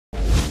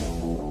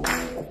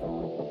Assalamualaikum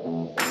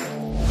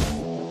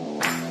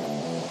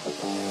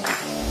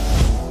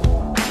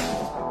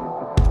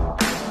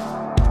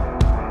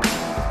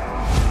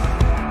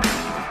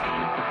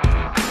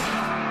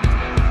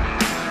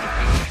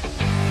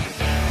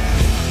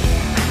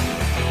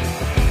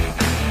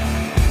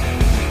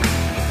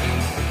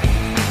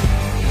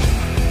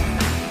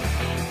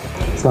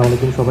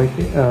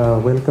Shabaiki.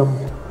 Welcome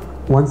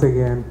once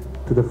again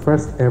to the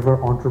first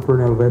ever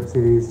entrepreneurial web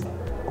series,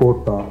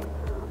 Code Talk.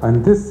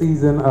 And this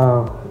season,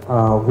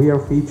 we are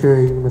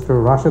featuring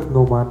Mr. Rashed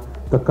Noman,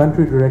 the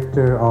country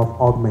director of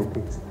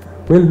Augmedix.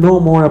 We'll know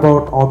more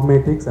about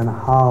Augmedix and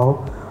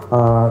how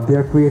they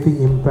are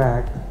creating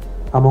impact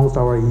amongst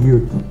our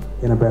youth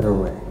in a better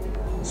way.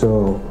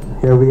 So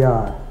here we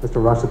are, Mr.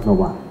 Rashed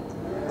Noman.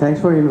 Thanks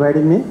for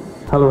inviting me.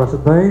 Hello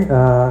Rashed bhai,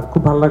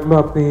 খুব ভালো লাগলো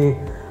আপনি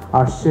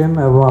আসছেন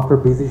এবং আপনার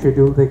busy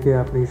schedule থেকে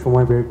আপনি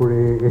সময় বের করে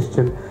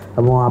এসেছেন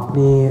এবং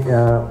আপনি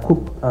খুব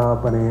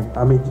মানে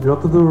আমি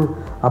যতদূর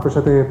আপনার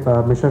সাথে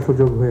মেশার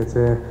সুযোগ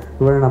হয়েছে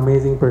you R an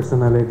amazing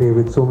personality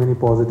with so many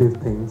positive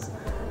things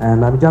and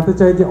আমি জানতে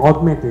চাই যে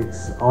অগমেটিক্স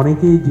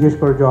অনেকেই জিজ্ঞেস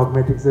করে যে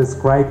অগমেটিক্সের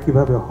স্ক্রাইব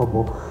কীভাবে হব,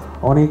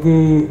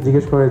 অনেকেই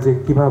জিজ্ঞেস করে যে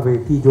কীভাবে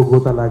কী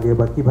যোগ্যতা লাগে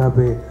বা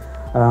কীভাবে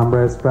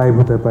আমরা স্ক্রাইব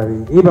হতে পারি,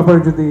 এই ব্যাপারে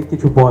যদি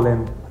কিছু বলেন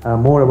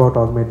more about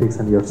অগমেটিক্স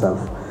and your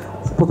self.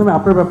 প্রথমে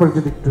আপনার ব্যাপারে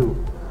যদি একটু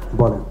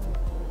বলেন।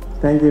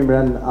 Thank you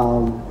Imran.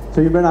 So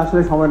Imran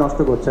আসলে সময় নষ্ট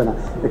করছে না,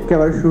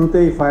 একেবারে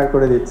শুরুতেই ফায়ার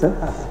করে দিচ্ছে।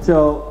 সো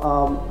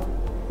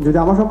যদি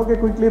আমার সম্পর্কে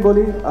কুইকলি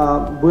বলি,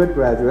 বুয়েট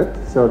গ্র্যাজুয়েট,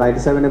 সো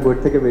 97-এ বুয়েট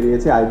থেকে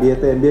বেরিয়েছি,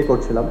 আইবিএতে এমবিএ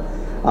করছিলাম।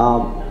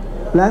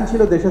 প্ল্যান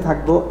ছিল দেশে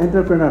থাকবো,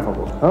 এন্টারপ্রেনার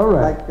হবো।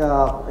 লাইক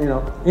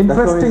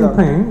ইন্টারেস্টিং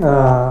থিং,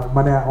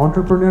 মানে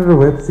এন্টারপ্রেনার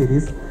ওয়েব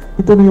সিরিজ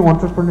কিন্তু উনি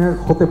এন্টারপ্রেনার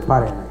হতে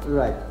পারে না।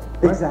 Right,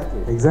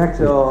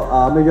 exactly. তো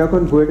আমি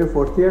যখন বুয়েটের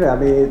 4th ইয়ারে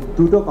আমি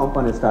দুটো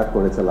কোম্পানি স্টার্ট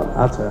করেছিলাম।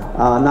 আচ্ছা,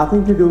 nothing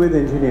to do with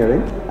engineering.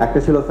 একটা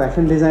ছিল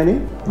ফ্যাশন ডিজাইনিং,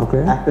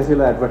 একটা ছিল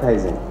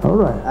advertising.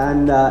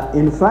 And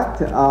in fact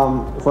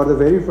for the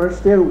very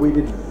first year we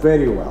did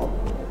very well.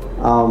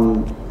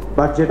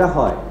 But যেটা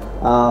হয়,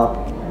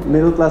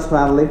 মিডল ক্লাস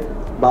ফ্যামিলি,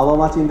 বাবা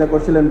মা চিন্তা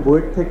করছিলেন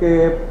বুয়েট থেকে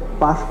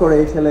পাশ করে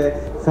এই ছেলে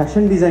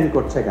ফ্যাশন ডিজাইন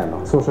করছে কেন,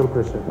 social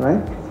pressure,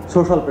 right?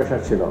 Social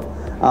pressure ছিল।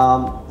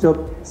 তো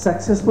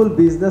সাকসেসফুল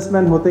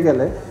বিজনেসম্যান হতে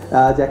গেলে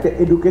যে একটা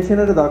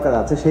এডুকেশনের দরকার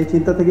আছে, সেই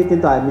চিন্তা থেকে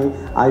কিন্তু আমি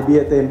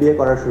আইবিএতে এমবিএ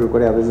করা শুরু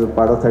করি। I was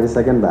part of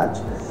 32nd batch.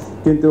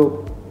 কিন্তু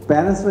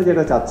প্যারেন্টসরা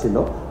যেটা চাচ্ছিল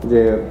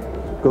যে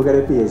গো গেট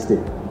এ পিএইচডি,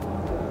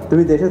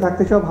 তুমি দেশে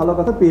থাকতে চাও ভালো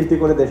কথা, পিএইচডি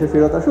করে দেশে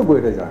ফেরত আসো,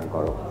 বুয়েটে জয়েন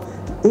করো।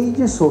 এই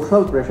যে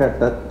সোশ্যাল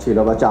প্রেশারটা ছিল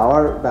বা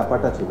চাওয়ার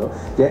ব্যাপারটা ছিল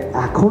যে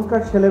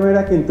এখনকার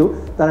ছেলেমেয়েরা কিন্তু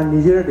তারা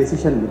নিজেরা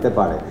ডিসিশন নিতে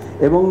পারে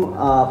এবং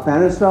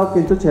প্যারেন্টসরাও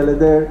কিন্তু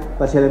ছেলেদের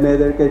বা ছেলে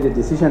মেয়েদেরকে যে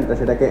ডিসিশনটা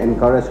সেটাকে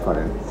এনকারেজ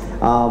করেন।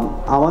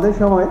 আমাদের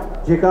সময়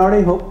যে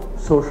কারণেই হোক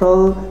সোশ্যাল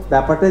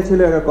ব্যাপারটাই ছিল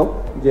এরকম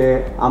যে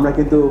আমরা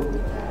কিন্তু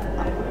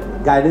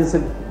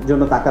গাইডেন্সের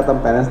জন্য তাকাতাম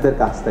প্যারেন্টসদের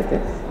কাছ থেকে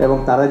এবং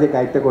তারা যে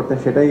গাইডটা করতেন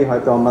সেটাই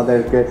হয়তো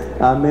আমাদেরকে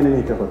মেনে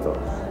নিতে হতো।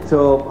 সো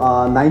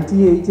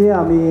 98-এ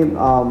আমি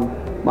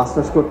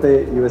মাস্টার্স করতে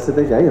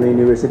ইউএসএতে যাই। আমি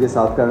ইউনিভার্সিটি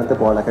সাউথ ক্যারোলাইনাতে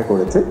পড়ালেখা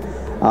করেছি।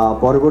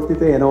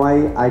 পরবর্তীতে এনওআই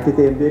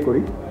আইটিতে এমবিএ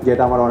করি,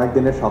 যেটা আমার অনেক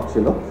দিনের শখ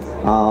ছিল।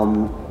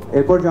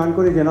 এরপর জয়েন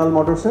করি জেনারেল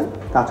মোটরসে,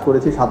 কাজ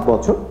করেছি 7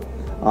 বছর।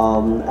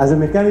 As a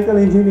mechanical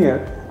engineer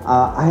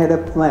I had a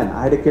plan,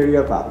 I had a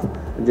career path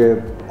যে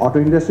অটো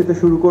ইন্ডাস্ট্রিতে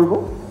শুরু করব।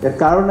 এর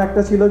কারণ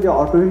একটা ছিল যে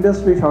অটো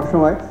ইন্ডাস্ট্রি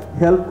সবসময়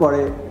হেল্প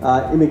করে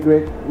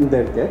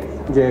ইমিগ্রেটদেরকে,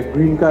 যে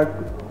গ্রিন কার্ড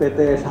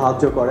পেতে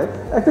সাহায্য করে,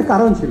 একটা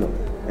কারণ ছিল।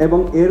 এবং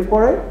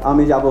এরপরে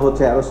আমি যাব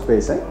হচ্ছে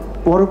অ্যারোস্পেসে,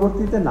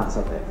 পরবর্তীতে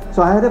নাসাতে। So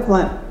I had a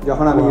plan.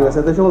 যখন আমি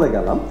ইউএসএতে চলে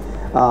গেলাম,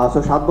 সো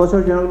 7 বছর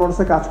জেনারেল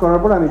মোটরসে কাজ করার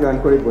পর আমি জয়েন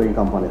করি বোয়িং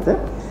কোম্পানিতে।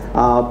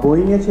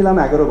 বোয়িংয়ে ছিলাম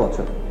 11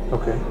 বছর।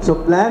 সো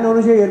প্ল্যান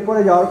অনুযায়ী এরপরে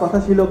যাওয়ার কথা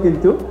ছিল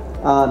কিন্তু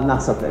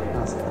নাসাতে,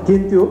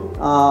 কিন্তু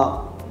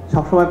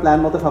সবসময় প্ল্যান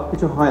মতো সব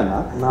কিছু হয় না।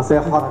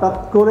 হঠাৎ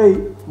করেই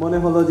মনে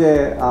হলো যে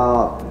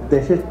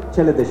দেশের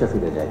ছেলে দেশে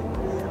ফিরে যায়।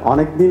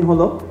 অনেক দিন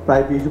হলো,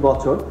 প্রায় 20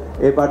 বছর।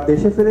 এবার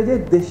দেশে ফিরে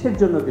যেয়ে দেশের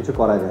জন্য কিছু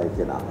করা যায়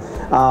কিনা।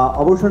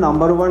 অবশ্য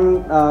নাম্বার 1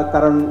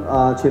 কারণ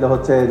ছিল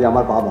হচ্ছে যে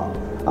আমার বাবা,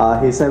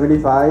 হি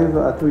 75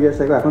 2 ইয়ার্স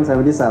আগে, এখন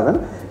 77।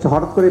 সো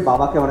হঠাৎ করে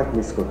বাবাকে অনেক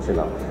মিস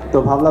করছিলাম। তো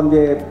ভাবলাম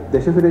যে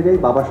দেশে ফিরে যাই,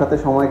 বাবার সাথে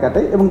সময়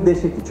কাটাই এবং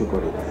দেশে কিছু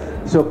করি।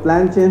 সো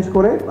প্ল্যান চেঞ্জ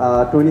করে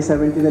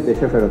 2017-এ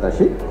দেশে ফেরত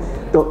আসি।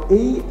 তো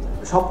এই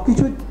সব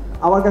কিছুই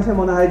আমার কাছে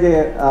মনে হয় যে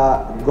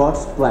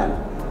গডস প্ল্যান।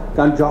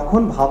 কারণ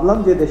যখন ভাবলাম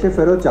যে দেশে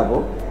ফেরত যাব,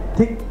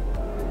 ঠিক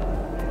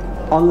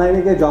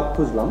অনলাইনে গিয়ে জব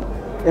খুঁজলাম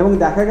এবং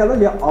দেখা গেল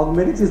যে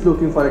Augmedix is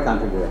looking for a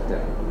country director.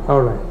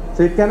 Alright. So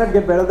it cannot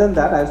get better than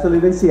that. I used to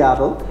live in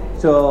Seattle.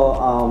 So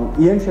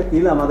Ian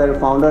Shakil, another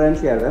founder and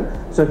chairman,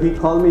 so he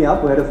called me up,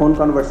 we had a phone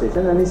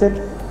conversation and he said,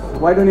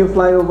 why don't you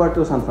fly over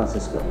to San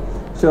Francisco?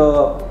 So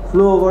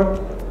flew over,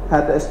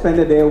 had spent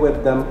a day with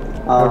them,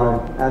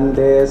 and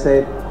they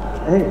said,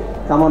 hey,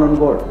 come on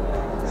board.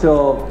 So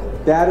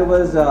that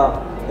was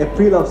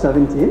April of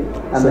 17,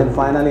 and then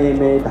finally in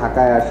May,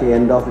 Dhaka actually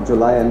end of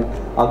July, and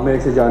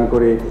Augmedix joined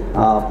Kori,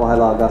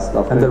 Pohela August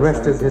of. And the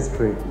rest is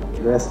history.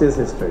 Rest is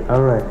history.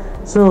 Alright,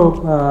 so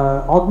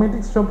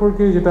অগমেটিক্স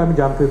সম্পর্কে যেটা আমি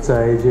জানতে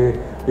চাই যে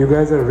you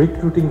guys R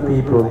recruiting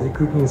people,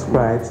 recruiting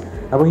স্ক্রাইবস,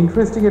 এবং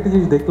interesting একটা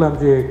জিনিস দেখলাম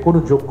যে কোনো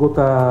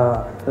যোগ্যতা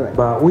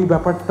বা ওই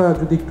ব্যাপারটা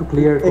যদি একটু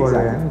ক্লিয়ার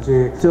করেন যে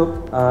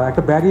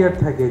একটা ব্যারিয়ার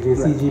থাকে যে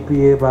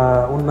সিজিপিএ বা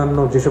অন্যান্য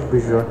যেসব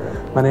বিষয়,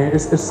 মানে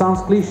it's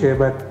sounds cliche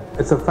but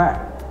it's a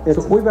fact, so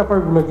ওই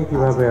ব্যাপারগুলোকে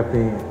কিভাবে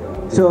আপনি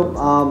সো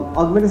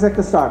অগমেটিক্স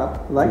একটা স্টার্টআপ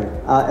রাইট,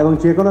 এবং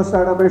যে কোনো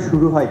স্টার্টআপের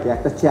শুরু হয় কি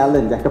একটা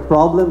চ্যালেঞ্জ, একটা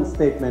প্রবলেম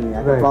স্টেটমেন্ট নিয়ে,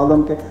 একটা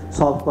প্রবলেমকে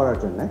সলভ করার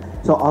জন্য।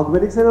 সো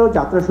অগমেটিক্সেরও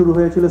যাত্রা শুরু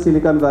হয়েছিল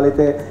সিলিকন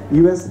ভ্যালিতে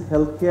ইউএস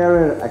হেলথ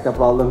কেয়ারের একটা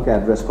প্রবলেমকে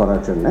অ্যাড্রেস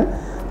করার জন্য।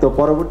 তো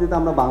পরবর্তীতে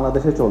আমরা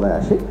বাংলাদেশে চলে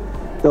আসি।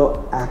 তো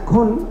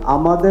এখন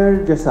আমাদের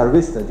যে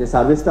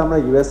সার্ভিসটা আমরা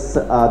ইউএস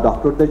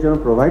ডক্টরদের জন্য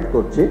প্রোভাইড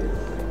করছি,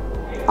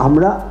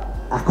 আমরা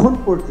এখন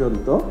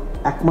পর্যন্ত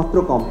একমাত্র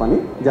কোম্পানি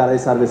যারা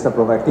এই সার্ভিসটা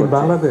প্রোভাইড করছে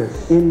Bangladesh,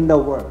 in the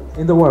world,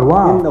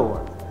 wow, in the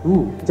world,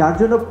 যার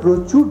জন্য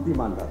প্রচুর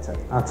ডিমান্ড আছে।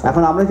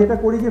 এখন আমরা যেটা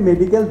করি যে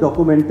মেডিকেল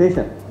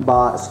ডকুমেন্টেশন বা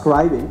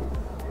স্ক্রাইবিং,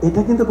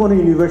 এটা কিন্তু কোনো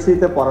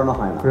ইউনিভার্সিটিতে পড়ানো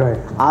হয় না,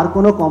 আর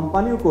কোনো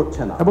কোম্পানিও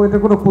করছে না, এবং এটা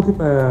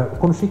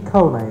কোনো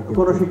শিক্ষাও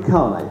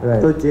নাই,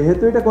 তো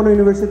যেহেতু এটা কোনো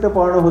ইউনিভার্সিটিতে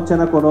পড়ানো হচ্ছে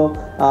না, কোনো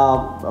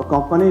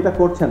কোম্পানি এটা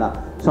করছে না,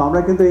 সো আমরা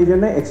কিন্তু এই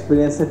জন্য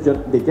এক্সপিরিয়েন্সের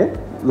দিকে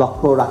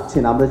লক্ষ্য রাখছি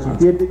না, আমরা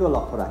জিপিএর দিকেও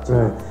লক্ষ্য রাখছি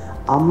না।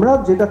 আমরা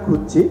যেটা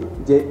খুঁজছি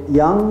যে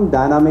ইয়াং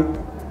ডায়নামিক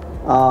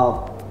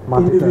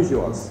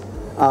ইন্ডিভিজুয়ালস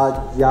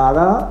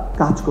যারা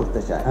কাজ করতে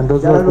চায়,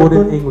 যারা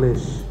নতুন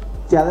ইংলিশ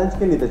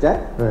চ্যালেঞ্জকে নিতে চায়,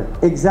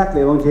 এক্স্যাক্টলি,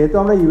 এবং যেহেতু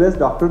আমরা ইউএস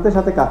ডক্টরদের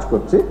সাথে কাজ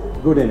করছি,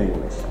 good in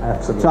English,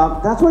 so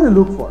that's what I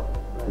look for,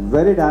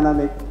 very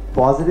dynamic,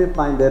 positive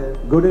minded,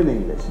 good in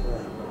English.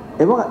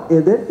 এবং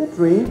এদেরকে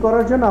ট্রেন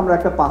করার জন্য আমরা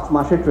একটা 5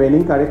 মাসের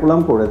ট্রেনিং কারিকুলাম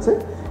করেছি,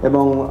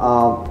 এবং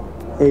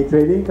এই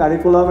ট্রেনিং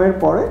কারিকুলামের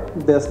পরে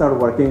they start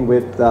working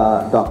with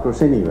doctors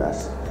in US.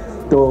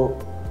 তো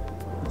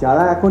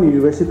যারা এখন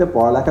ইউনিভার্সিটিতে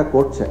পড়ালেখা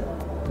করছে,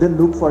 they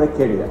look for a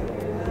career.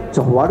 So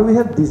what we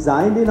have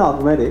designed in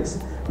Augmedix,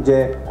 যে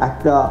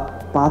একটা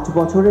 5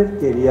 বছরের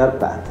ক্যারিয়ার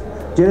প্যাথ,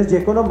 যেটা যে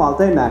কোনো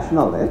মাল্টি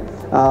ন্যাশনালে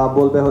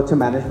বলবে হচ্ছে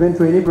ম্যানেজমেন্ট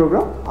ট্রেনিং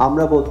প্রোগ্রাম,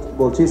 আমরা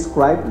বলছি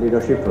scribe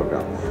leadership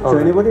programme. So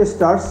anybody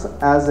starts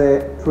as a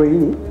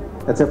trainee,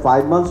 it's a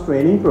 5 months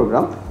training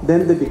programme,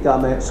 then they become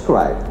a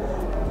scribe.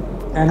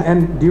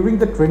 And during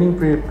the training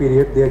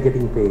period, they are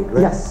getting paid,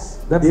 right? Yes,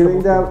 during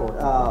the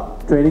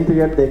training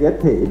period they get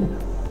paid,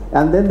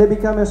 and then they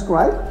become a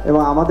scribe.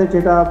 এবং আমাদের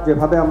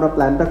যেভাবে আমরা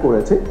প্ল্যানটা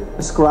করেছি,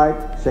 scribe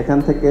সেখান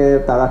থেকে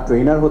তারা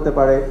trainer হতে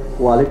পারে,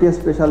 কোয়ালিটি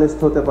স্পেশালিস্ট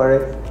হতে পারে,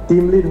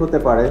 টিম লিড হতে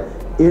পারে,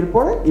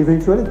 এরপরে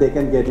eventually they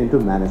can get into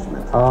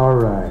management.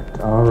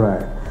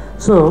 Alright,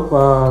 so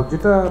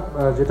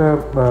যেটা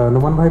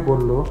নোমান ভাই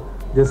বললো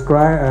যে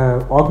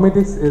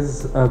অগমেটিক্স is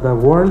the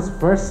world's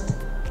first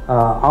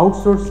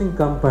outsourcing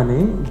company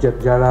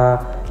যারা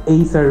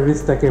এই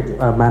সার্ভিসটাকে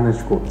ম্যানেজ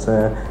করছে,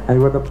 and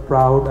you are the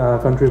proud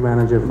country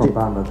manager from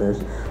Bangladesh.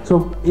 So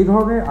এই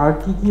ধরনের আর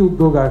কি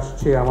উদ্যোগ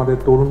আসছে আমাদের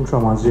তরুণ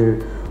সমাজের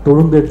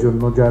তরুণদের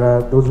জন্য, যারা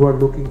those who are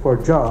looking for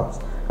jobs?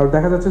 কারণ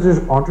দেখা যাচ্ছে যে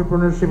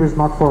entrepreneurship is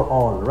not for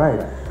all,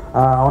 right?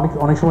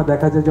 অনেক সময়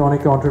দেখা যায় যে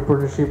অনেকে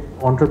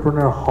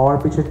এন্টারপ্রেনার হওয়ার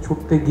পিছিয়ে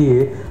ছুটতে গিয়ে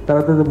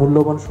তারা তাদের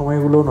মূল্যবান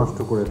সময়গুলোও নষ্ট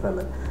করে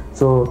ফেলে।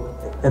 So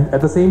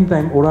at the same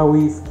time ওরা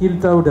ওই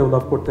স্কিলটাও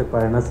ডেভেলপ করতে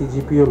পারে না,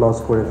 সিজিপিও লস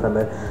করে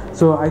ফেলে।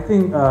 So I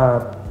think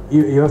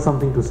you have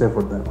something to say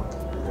for them,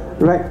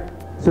 right?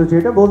 So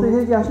যেটা বলতে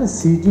চাই যে আসলে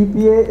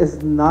CGPA is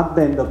not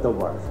the end of the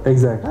world.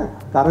 Exactly,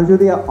 কারো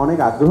যদি অনেক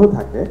আগ্রহ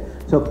থাকে,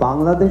 সো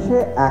বাংলাদেশে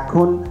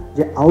এখন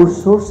যে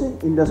আউটসোর্সিং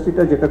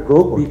ইন্ডাস্ট্রিটা যেটা গ্রো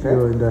করছে,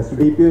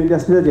 বিপিও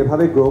ইন্ডাস্ট্রিটা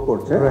যেভাবে গ্রো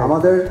করছে,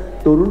 আমাদের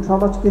তরুণ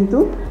সমাজ কিন্তু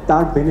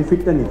তার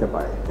বেনিফিটটা নিতে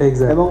পারে।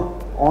 এবং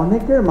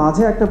অনেকের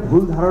মাঝে একটা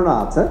ভুল ধারণা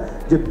আছে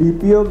যে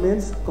BPO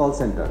means call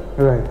centre,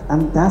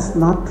 and that's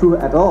not true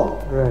at all.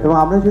 এবং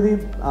আমরা যদি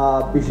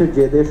বিশ্বের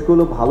যে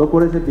দেশগুলো ভালো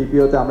করেছে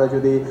বিপিওতে, আমরা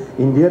যদি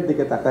ইন্ডিয়ার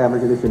দিকে তাকাই, আমরা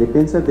যদি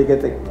ফিলিপিন্সের দিকে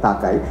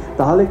তাকাই,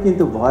 তাহলে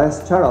কিন্তু ভয়েস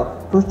ছাড়াও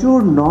প্রচুর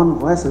নন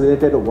ভয়েস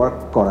রিলেটেড ওয়ার্ক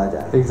করা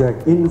যায়।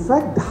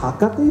 ইনফ্যাক্ট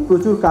ঢাকাতেই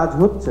প্রচুর কাজ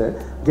হচ্ছে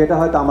যেটা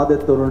হয়তো আমাদের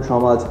তরুণ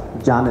সমাজ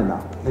জানে না।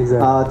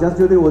 জাস্ট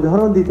যদি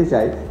উদাহরণ দিতে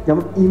চাই,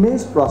 যেমন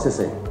ইমেজ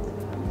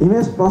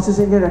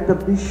প্রসেসিং এর একটা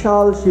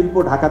বিশাল শিল্প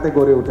ঢাকাতে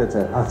গড়ে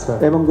উঠেছে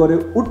এবং গড়ে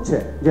উঠছে,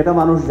 যেটা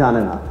মানুষ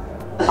জানে না।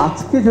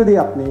 আজকে যদি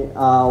আপনি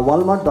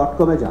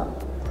walmart.com-এ যান,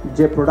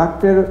 যে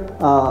প্রোডাক্টের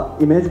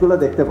ইমেজগুলো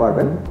দেখতে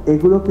পারবেন,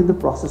 এগুলো কিন্তু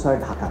প্রসেস হয়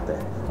ঢাকাতে,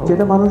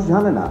 যেটা মানুষ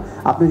জানে না।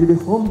 আপনি যদি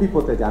হোম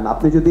ডিপোতে যান,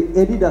 আপনি যদি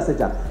এডিডাসে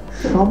যান,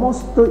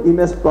 সমস্ত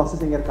ইমেজ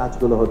প্রসেসিং এর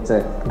কাজগুলো হচ্ছে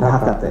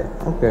ঢাকাতে।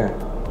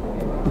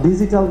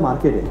 ডিজিটাল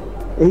মার্কেটিং,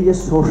 এই যে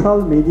সোশ্যাল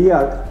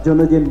মিডিয়ার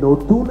জন্য যে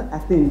নতুন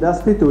একটা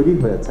ইন্ডাস্ট্রি তৈরি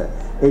হয়েছে,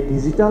 এই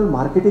ডিজিটাল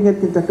মার্কেটিংয়ের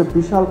কিন্তু একটা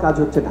বিশাল কাজ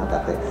হচ্ছে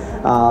ঢাকাতে।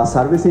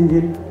 সার্ভিস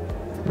ইঞ্জিন,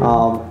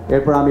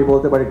 এরপর আমি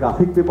বলতে পারি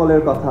গ্রাফিক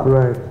পিপলের কথা।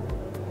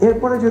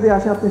 এরপরে যদি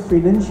আসে আপনি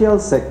ফিনান্সিয়াল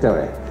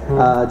সেক্টরে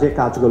যে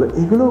কাজগুলো,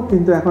 এগুলো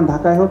কিন্তু এখন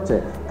ঢাকায় হচ্ছে।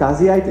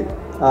 কাজী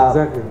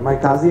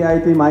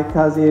আইটি, মাইক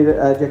কাজীর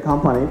যে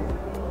company,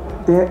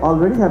 they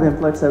already have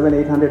employed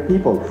 700-800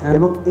 people.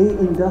 এবং এই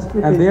industry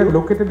and they are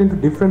located into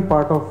different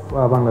part of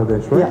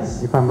Bangladesh, right? Yes.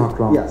 If I'm not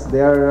wrong. Yes,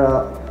 there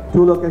are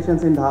 2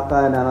 locations in Dhaka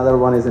and another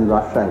one is in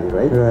Rashed,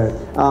 right? Right.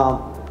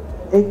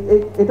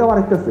 এটাও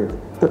আরেকটা field.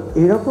 তো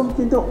এরকম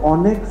কিন্তু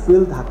অনেক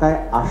field ঢাকায়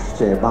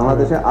আসছে,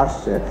 বাংলাদেশে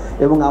আসছে,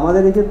 এবং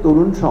আমাদের এই যে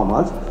তরুণ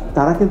সমাজ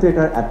তারা কিন্তু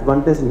এটার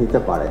অ্যাডভান্টেজ নিতে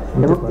পারে,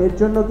 এবং এর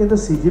জন্য কিন্তু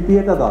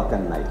সিজিপিএটা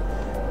দরকার নাই।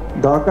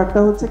 দরকারটা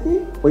হচ্ছে কি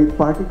ওই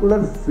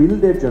পার্টিকুলার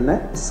ফিল্ডের জন্য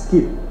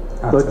স্কিল।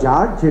 তো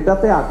যার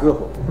যেটাতে আগ্রহ,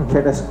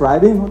 সেটা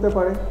স্ক্রাইবিং হতে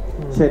পারে,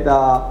 সেটা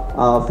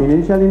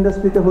ফিনান্সিয়াল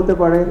ইন্ডাস্ট্রিতে হতে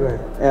পারে,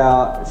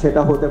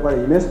 সেটা হতে পারে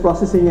ইমেজ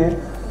প্রসেসিংয়ে,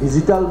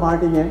 ডিজিটাল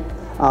মার্কেটিংয়ে।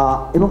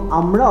 এবং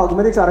আমরা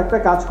অগমেডিক্স আরেকটা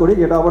কাজ করি,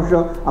 যেটা অবশ্য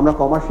আমরা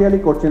কমার্শিয়ালি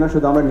করছি না,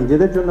 শুধু আমরা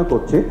নিজেদের জন্য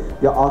করছি,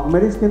 যে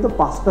অগমেডিক্স কিন্তু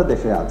 5টা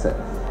দেশে আছে,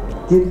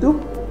 কিন্তু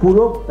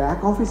পুরো ব্যাক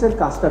অফিসের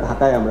কাজটা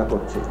ঢাকায় আমরা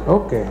করছি।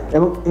 ওকে।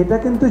 এবং এটা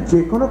কিন্তু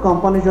যে কোনো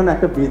কোম্পানির জন্য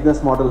একটা বিজনেস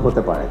মডেল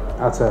হতে পারে।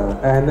 আচ্ছা,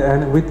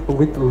 and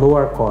with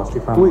lower cost,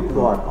 if I'm with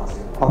lower cost,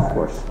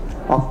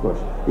 of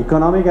course,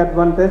 economic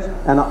advantage,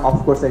 and of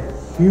course a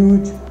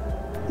huge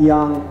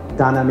young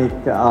dynamic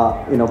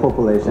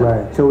population,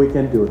 right. So we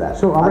can do that.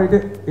 So আমরা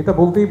এটা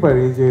বলতেই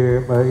পারি যে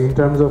in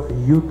terms of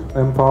youth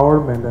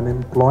empowerment and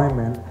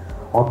employment,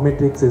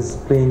 Augmedix is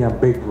playing a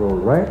big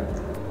role, right?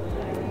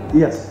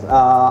 Yes,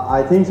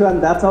 I think so, and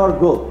that's our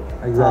goal.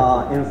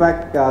 Exactly. In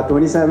fact,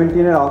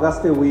 2017 in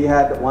August we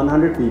had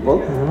 100 people.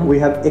 We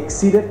have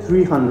exceeded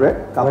 300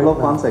 couple of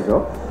months ago.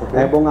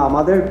 এবং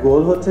আমাদের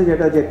গোল হচ্ছে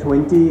যেটা যে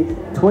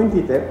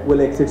 2020-তে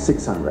will exceed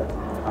 600.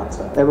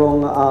 আচ্ছা। এবং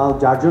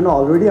যার জন্য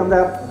already আমরা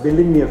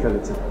বিল্ডিং নিয়ে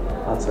ফেলেছি।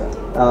 আচ্ছা।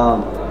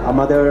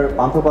 আমাদের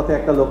পান্থপথে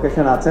একটা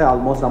লোকেশন আছে,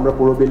 অলমোস্ট আমরা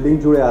পুরো বিল্ডিং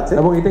জুড়ে আছে।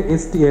 এবং এটা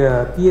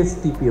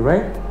TSTP,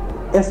 right?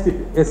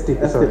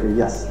 STP,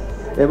 yes.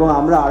 এবং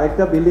আমরা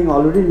আরেকটা বিল্ডিং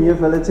অলরেডি নিয়ে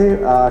ফেলেছি,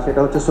 সেটা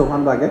হচ্ছে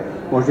সোহানবাগে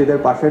মসজিদের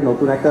পাশে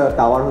নতুন একটা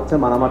টাওয়ার হচ্ছে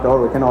মানামা টাওয়ার,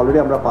 ওইখানে অলরেডি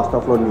আমরা 5টা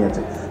ফ্লোর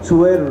নিয়েছি। So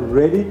we are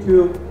ready to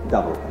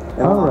double.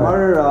 এবং আমার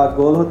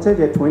গোল হচ্ছে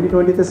যে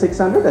 2020-তে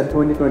 600 and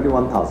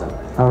 2021 1000.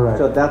 All right.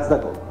 So that's the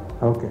goal.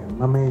 Okay,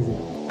 amazing.